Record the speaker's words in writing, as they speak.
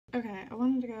Okay, I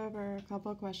wanted to go over a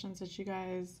couple of questions that you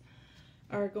guys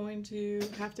are going to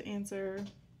have to answer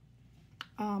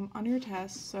on your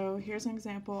test. So here's an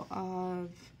example of,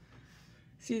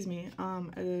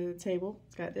 a table.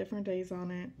 It's got different days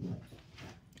on it,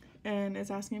 and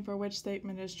it's asking for which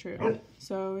statement is true.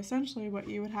 So essentially what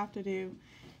you would have to do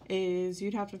is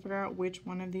you'd have to figure out which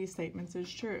one of these statements is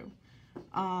true.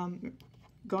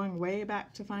 Going way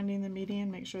back to finding the median,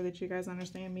 make sure that you guys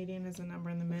understand median is a number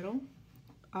in the middle.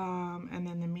 And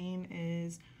then the mean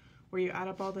is where you add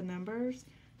up all the numbers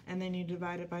and then you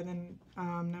divide it by the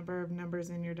number of numbers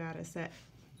in your data set.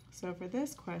 So for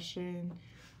this question,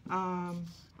 on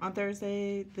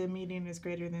Thursday, the median is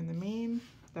greater than the mean.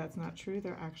 That's not true.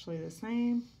 They're actually the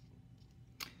same.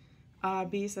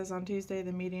 B says on Tuesday,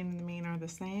 the median and the mean are the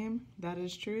same. That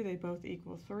is true. They both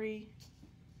equal 3.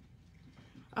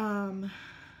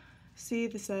 C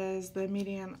that says the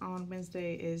median on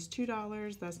Wednesday is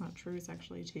 $2. That's not true. It's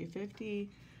actually $2.50.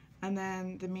 And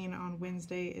then the mean on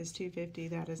Wednesday is $2.50.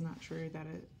 That is not true. That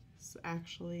is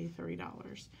actually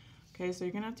 $3. Okay, so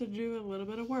you're going to have to do a little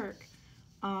bit of work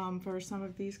for some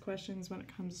of these questions when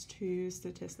it comes to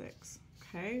statistics.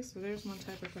 Okay, so there's one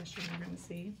type of question you're going to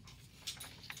see.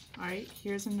 All right,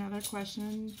 here's another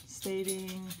question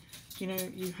stating,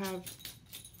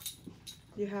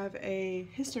 you have a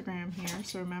histogram here,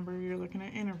 so remember you're looking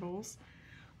at intervals,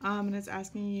 and it's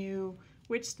asking you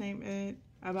which statement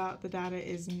about the data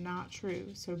is not true.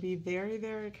 So be very,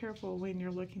 very careful when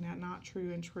you're looking at not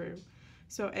true and true.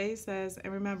 So A says,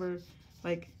 and remember,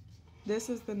 this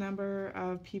is the number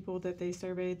of people that they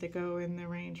surveyed that go in the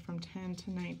range from 10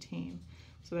 to 19.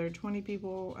 So there are 20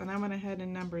 people, and I went ahead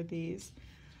and numbered these.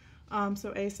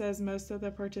 So A says most of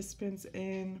the participants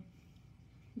in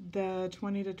the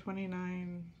 20 to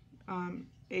 29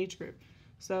 age group.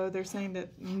 So they're saying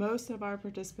that most of our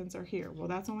participants are here. Well,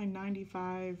 that's only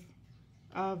 95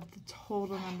 of the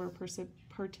total number of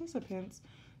participants,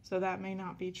 so that may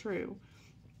not be true.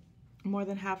 More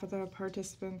than half of the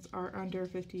participants are under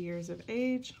 50 years of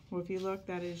age. Well, if you look,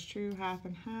 that is true, half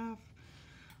and half.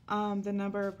 The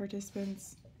number of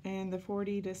participants in the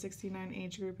 40 to 69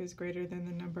 age group is greater than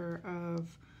the number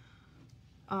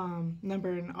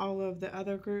in all of the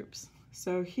other groups.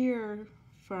 So here,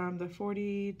 from the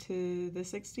 40 to the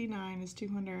 69 is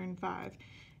 205.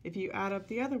 If you add up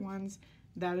the other ones,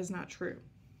 that is not true.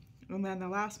 And then the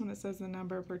last one, it says the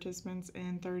number of participants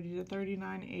in 30 to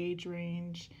 39 age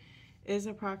range is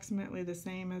approximately the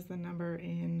same as the number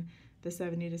in the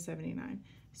 70 to 79.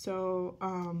 So,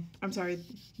 I'm sorry,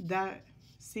 that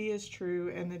C is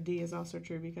true and the D is also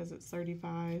true because it's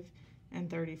 35 and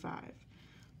 35.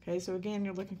 Okay, so again,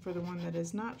 you're looking for the one that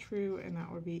is not true, and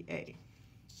that would be A.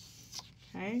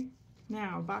 Okay,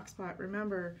 now box plot.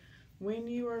 Remember, when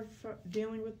you are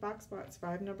dealing with box plots,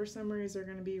 5-number summaries are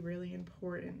going to be really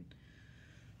important.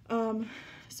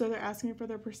 So they're asking for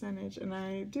their percentage, and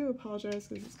I do apologize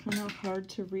because it's kind of hard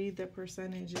to read the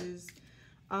percentages.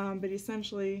 But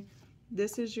essentially,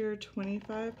 this is your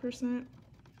 25%.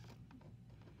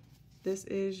 This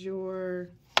is your,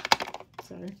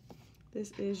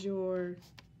 this is your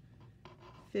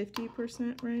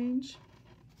 50% range.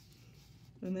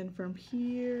 And then from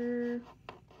here,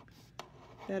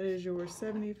 that is your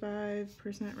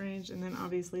 75% range. And then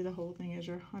obviously the whole thing is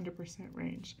your 100%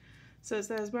 range. So it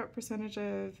says what percentage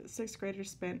of 6th graders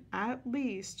spent at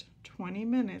least 20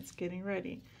 minutes getting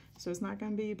ready. So it's not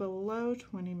going to be below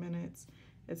 20 minutes.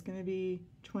 It's going to be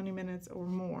 20 minutes or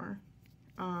more.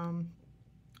 And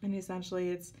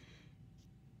essentially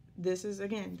this is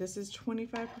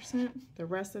 25%. The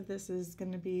rest of this is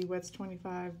going to be what's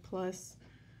 25 plus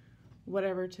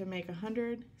whatever to make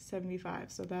 100,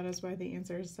 75. So that is why the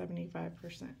answer is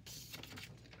 75%.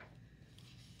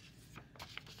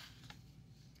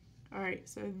 All right,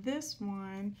 so this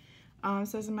one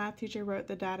says a math teacher wrote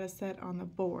the data set on the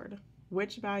board.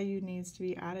 Which value needs to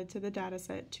be added to the data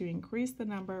set to increase the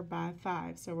number by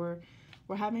 5? So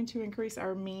we're having to increase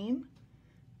our mean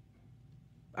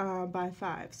by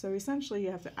 5. So essentially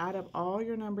you have to add up all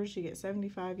your numbers. You get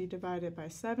 75, you divide it by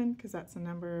 7 because that's the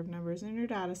number of numbers in your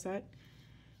data set,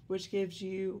 which gives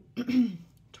you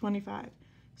 25.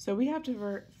 So we have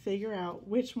to figure out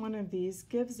which one of these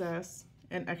gives us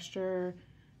an extra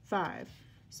 5.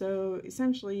 So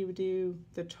essentially you would do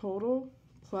the total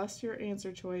plus your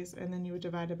answer choice, and then you would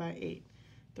divide it by 8.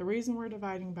 The reason we're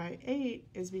dividing by 8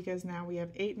 is because now we have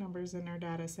 8 numbers in our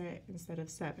data set instead of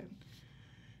 7.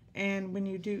 And when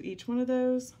you do each one of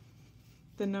those,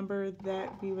 the number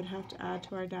that we would have to add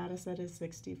to our data set is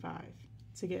 65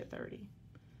 to get 30.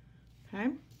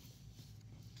 Okay?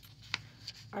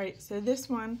 All right, so this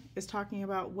one is talking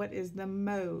about what is the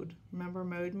mode. Remember,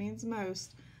 mode means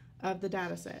most of the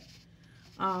data set.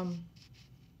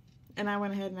 And I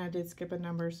went ahead and I did skip a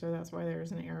number, so that's why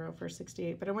there's an arrow for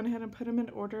 68. But I went ahead and put them in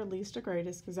order least to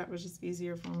greatest because that was just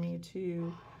easier for me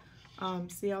to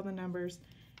see all the numbers.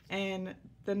 And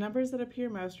the numbers that appear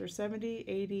most are 70,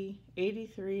 80,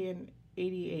 83, and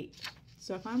 88.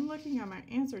 So if I'm looking at my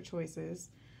answer choices,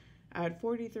 I had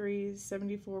 43,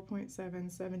 74.7,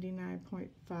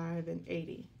 79.5, and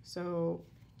 80. So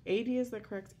 80 is the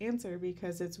correct answer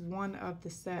because it's one of the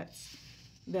sets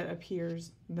that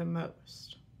appears the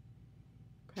most.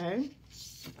 Okay.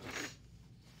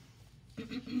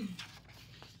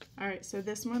 All right, so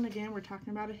this one, again, we're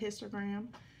talking about a histogram,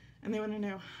 and they want to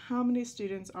know how many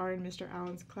students are in Mr.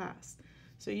 Allen's class.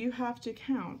 So you have to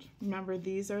count. Remember,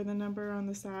 these are the number on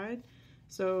the side.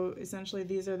 So essentially,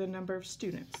 these are the number of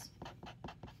students.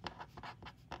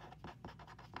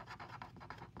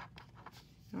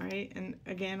 All right, and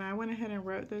again, I went ahead and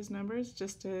wrote those numbers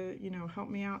just to, help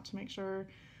me out to make sure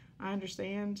I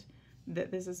understand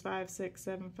that this is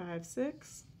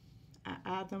 56756. I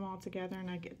add them all together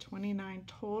and I get 29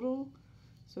 total.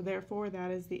 So therefore, that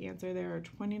is the answer. There are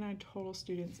 29 total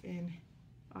students in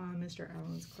Mr.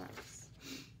 Allen's class.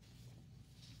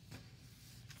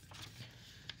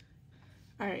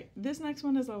 All right, this next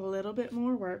one is a little bit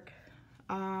more work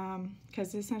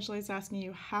because essentially it's asking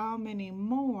you how many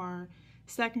more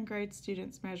second grade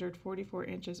students measured 44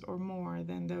 inches or more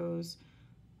than those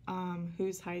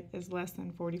whose height is less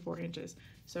than 44 inches.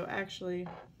 So actually,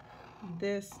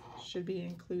 this should be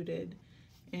included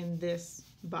in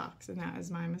this box, and that is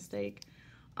my mistake.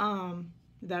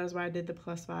 That is why I did the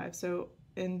 +5. So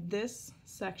in this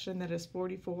section that is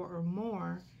 44 or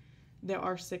more, there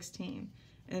are 16.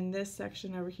 In this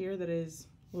section over here that is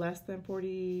less than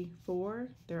 44,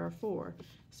 there are 4.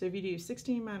 So if you do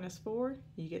 16 minus 4,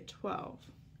 you get 12.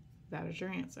 That is your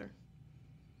answer.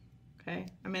 Okay,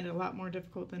 I made it a lot more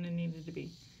difficult than it needed to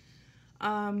be.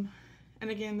 And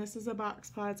again, this is a box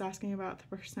plot. It's asking about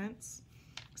the percents.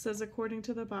 It says, according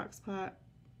to the box plot,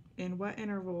 in what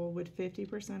interval would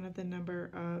 50% of the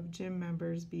number of gym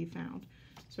members be found?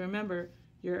 So remember,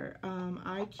 your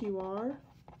IQR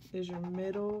is your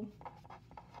middle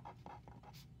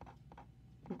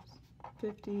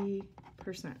 50%.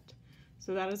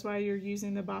 So that is why you're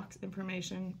using the box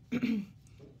information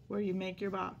where you make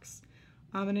your box.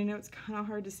 And I know it's kind of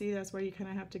hard to see. That's why you kind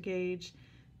of have to gauge,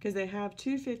 because they have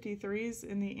 2 53s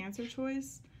in the answer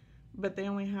choice, but they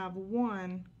only have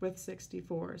one with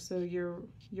 64. So your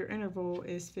interval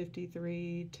is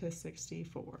 53 to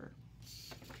 64.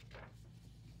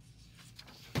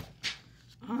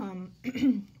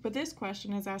 But this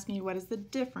question is asking you what is the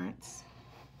difference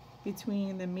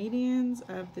between the medians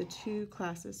of the two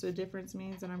classes. So difference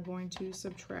means that I'm going to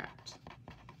subtract.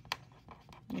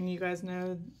 And you guys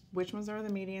know which ones are the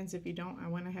medians. If you don't, I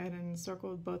went ahead and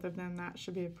circled both of them. That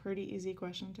should be a pretty easy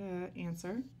question to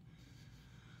answer.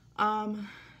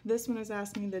 This one is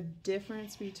asking the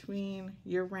difference between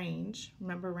your range.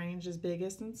 Remember, range is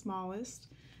biggest and smallest.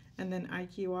 And then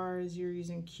IQR is you're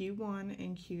using Q1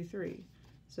 and Q3.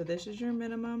 So this is your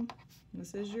minimum.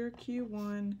 This is your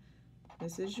Q1.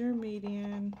 This is your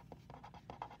median.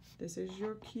 This is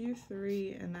your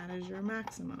Q3, and that is your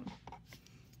maximum.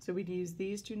 So we'd use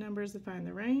these two numbers to find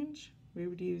the range. We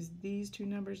would use these two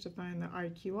numbers to find the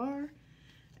IQR.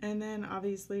 And then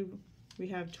obviously we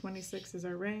have 26 as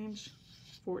our range,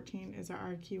 14 is our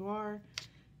IQR,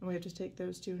 and we have to take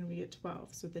those two and we get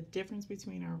 12. So the difference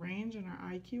between our range and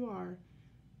our IQR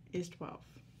is 12.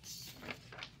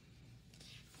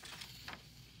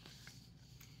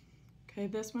 Okay,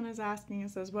 this one is asking,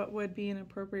 it says, what would be an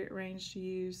appropriate range to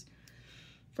use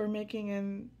for making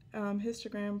an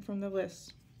histogram from the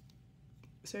list?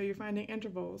 So you're finding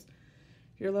intervals.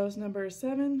 Your lowest number is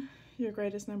 7, your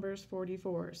greatest number is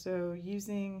 44. So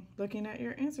looking at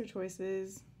your answer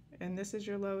choices, and this is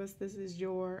your lowest, this is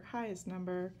your highest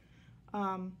number,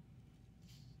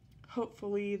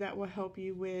 hopefully that will help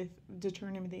you with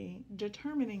determining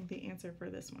the answer for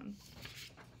this one.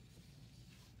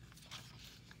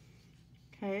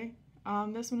 Okay,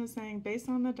 this one is saying, based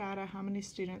on the data, how many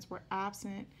students were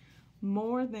absent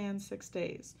more than 6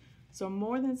 days? So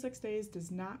more than 6 days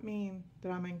does not mean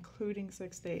that I'm including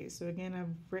 6 days. So again,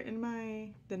 I've written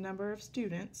the number of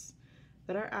students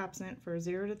that are absent for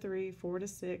 0 to 3, 4 to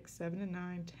 6, 7 to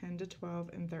 9, 10 to 12,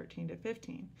 and 13 to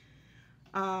 15.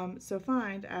 So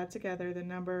add together the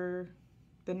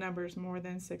numbers more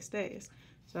than 6 days.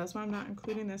 So that's why I'm not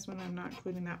including this one, I'm not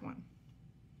including that one.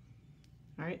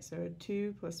 All right, so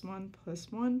 2 plus 1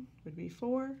 plus 1 would be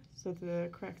 4. So the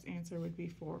correct answer would be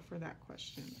 4 for that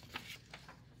question.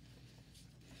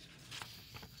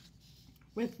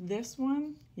 With this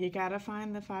one, you gotta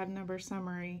find the 5-number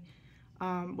summary,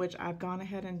 which I've gone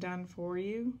ahead and done for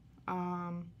you.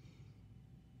 And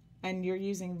you're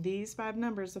using these 5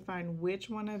 numbers to find which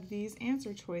one of these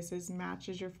answer choices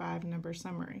matches your 5-number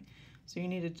summary. So you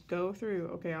need to go through,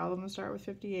 okay, all of them start with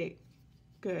 58.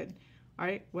 Good. All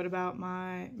right, what about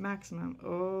my maximum?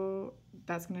 Oh,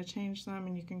 that's going to change some,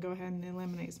 and you can go ahead and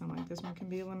eliminate some. Like this one can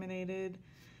be eliminated,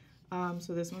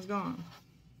 so this one's gone.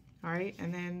 All right,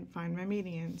 and then find my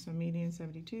median. So median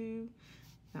 72,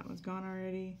 that one's gone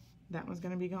already. That one's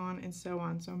going to be gone, and so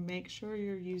on. So make sure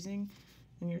you're using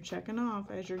and you're checking off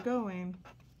as you're going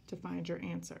to find your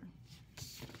answer.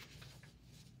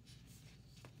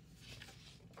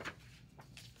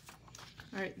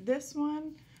 All right, this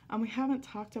one, we haven't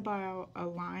talked about a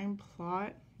line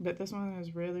plot, but this one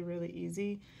is really, really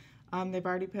easy. They've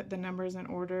already put the numbers in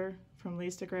order from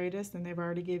least to greatest, and they've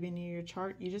already given you your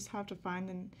chart. You just have to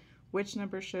find which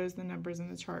number shows the numbers in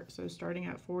the chart. So starting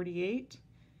at 48,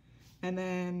 and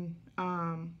then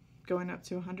going up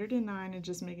to 109, and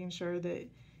just making sure that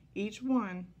each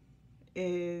one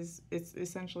it's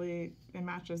essentially, it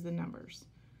matches the numbers.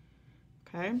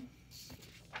 Okay.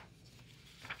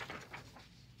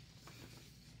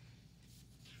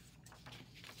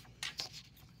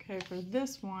 Okay, for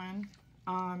this one,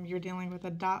 you're dealing with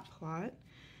a dot plot,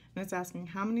 and it's asking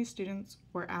how many students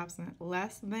were absent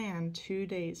less than 2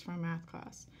 days from math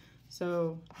class.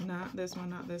 So not this one,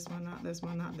 not this one, not this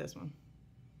one, not this one.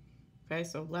 Okay,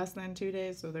 so less than 2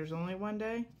 days, so there's only 1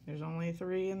 day. There's only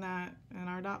 3 in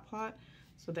our dot plot,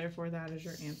 so therefore that is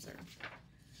your answer.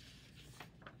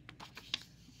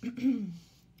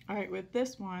 All right, with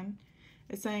this one,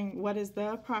 it's saying what is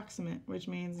the approximate, which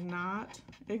means not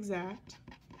exact,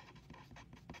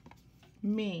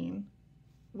 mean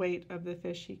weight of the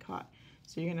fish he caught.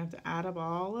 So you're gonna have to add up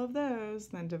all of those,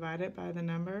 then divide it by the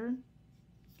number,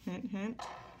 hint, hint,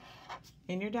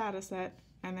 in your data set,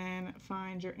 and then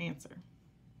find your answer.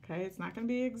 Okay, it's not gonna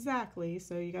be exactly,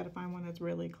 so you gotta find one that's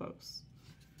really close.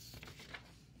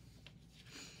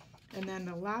 And then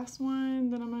the last one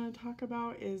that I'm gonna talk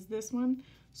about is this one.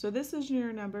 So this is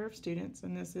your number of students,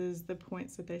 and this is the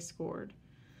points that they scored.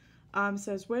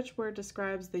 Says which word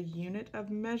describes the unit of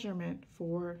measurement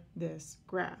for this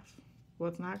graph? Well,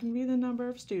 it's not going to be the number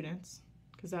of students,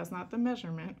 because that's not the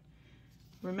measurement.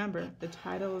 Remember, the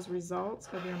title is results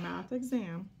of your math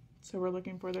exam, so we're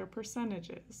looking for their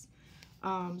percentages.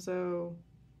 So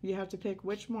you have to pick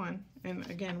which one, and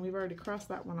again, we've already crossed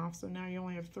that one off, so now you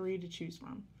only have 3 to choose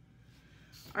from.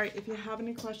 All right, if you have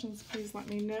any questions, please let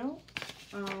me know.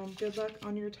 Good luck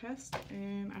on your test,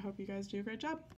 and I hope you guys do a great job.